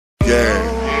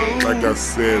Yeah, like I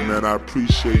said, man, I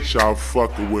appreciate y'all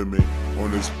fucking with me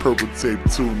on this Purple Tape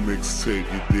 2 mixtape,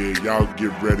 you dig? Y'all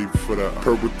get ready for the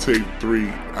Purple Tape 3.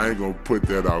 I ain't gonna put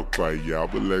that out quite yet.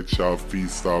 I'ma let y'all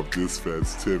feast off this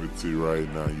festivity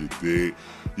right now, you dig?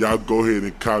 Y'all go ahead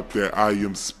and cop that I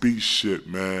Am Speech shit,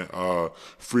 man.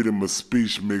 Freedom of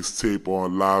Speech mixtape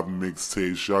on live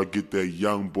mixtapes. Y'all get that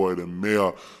Young Boy the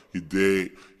Mail, you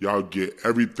dig? Y'all get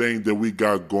everything that we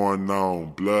got going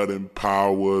on. Blood and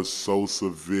Power, So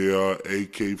Severe,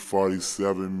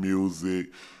 AK-47 music,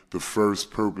 the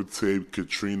first Purple Tape,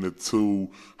 Katrina 2,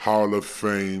 Hall of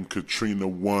Fame, Katrina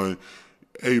 1.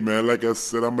 Hey man, like I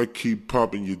said, I'ma keep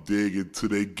pumping, you dig, until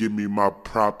they give me my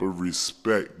proper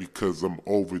respect because I'm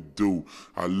overdue.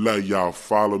 I love y'all.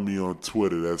 Follow me on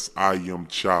Twitter. That's I Am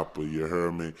Chopper, you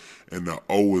heard me? And the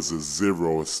O is a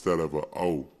 0 instead of a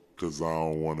O, cause I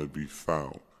don't wanna be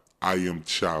found. I Am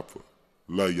Chopper.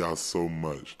 Love y'all so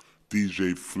much.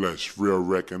 DJ Fletch, real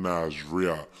recognized,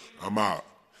 real. I'm out.